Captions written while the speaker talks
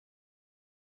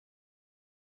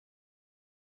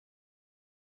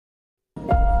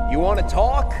want to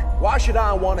talk? Why should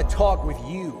I want to talk with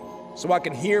you? So I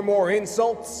can hear more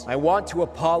insults? I want to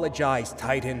apologize,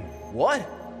 Titan. What?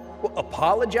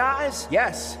 Apologize?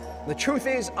 Yes. The truth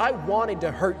is, I wanted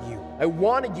to hurt you. I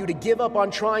wanted you to give up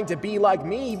on trying to be like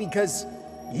me because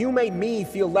you made me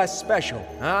feel less special.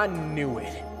 I knew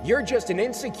it. You're just an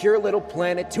insecure little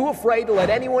planet too afraid to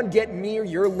let anyone get near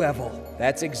your level.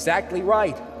 That's exactly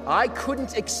right. I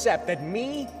couldn't accept that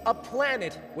me, a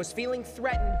planet, was feeling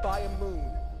threatened by a moon.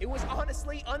 It was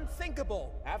honestly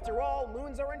unthinkable. After all,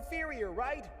 moons are inferior,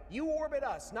 right? You orbit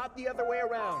us, not the other way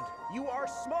around. You are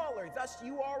smaller, thus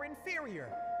you are inferior.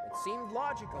 It seemed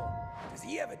logical. Does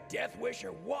he have a death wish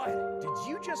or what? Did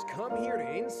you just come here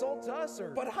to insult us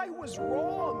or? But I was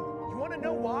wrong. You want to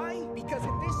know why? Because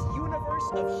in this universe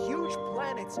of huge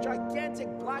planets, gigantic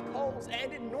black holes,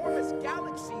 and enormous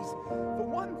galaxies, the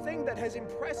one thing that has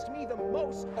impressed me the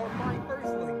most are my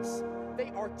Earthlings. They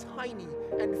are tiny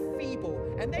and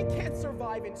feeble, and they can't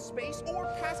survive in space or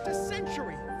past a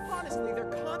century. Honestly,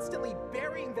 they're constantly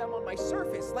burying them on my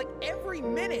surface, like every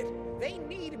minute. They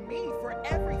need me for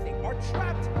everything, are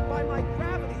trapped by my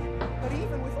gravity. But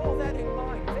even with all that in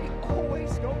mind, they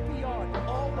always go beyond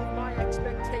all of my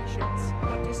expectations.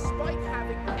 But despite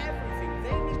having everything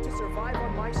they need to survive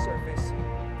on my surface,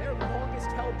 their longest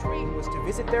held dream was to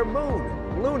visit their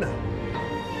moon, Luna.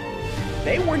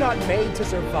 They were not made to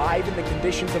survive in the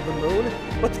conditions of the moon,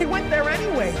 but they went there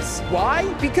anyways.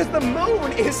 Why? Because the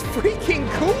moon is freaking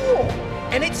cool!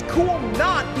 And it's cool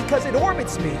not because it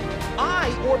orbits me.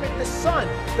 I orbit the sun.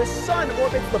 The sun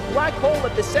orbits the black hole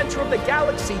at the center of the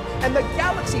galaxy, and the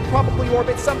galaxy probably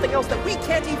orbits something else that we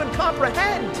can't even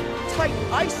comprehend.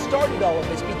 Titan, I started all of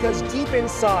this because deep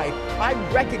inside, I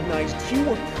recognized you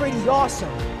were pretty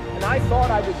awesome. And I thought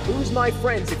I would lose my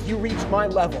friends if you reached my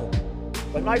level.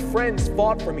 But my friends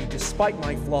fought for me despite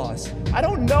my flaws. I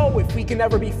don't know if we can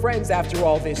ever be friends after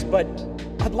all this, but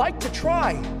I'd like to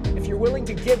try, if you're willing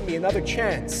to give me another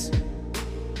chance.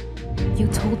 You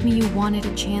told me you wanted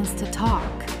a chance to talk.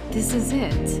 This is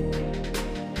it.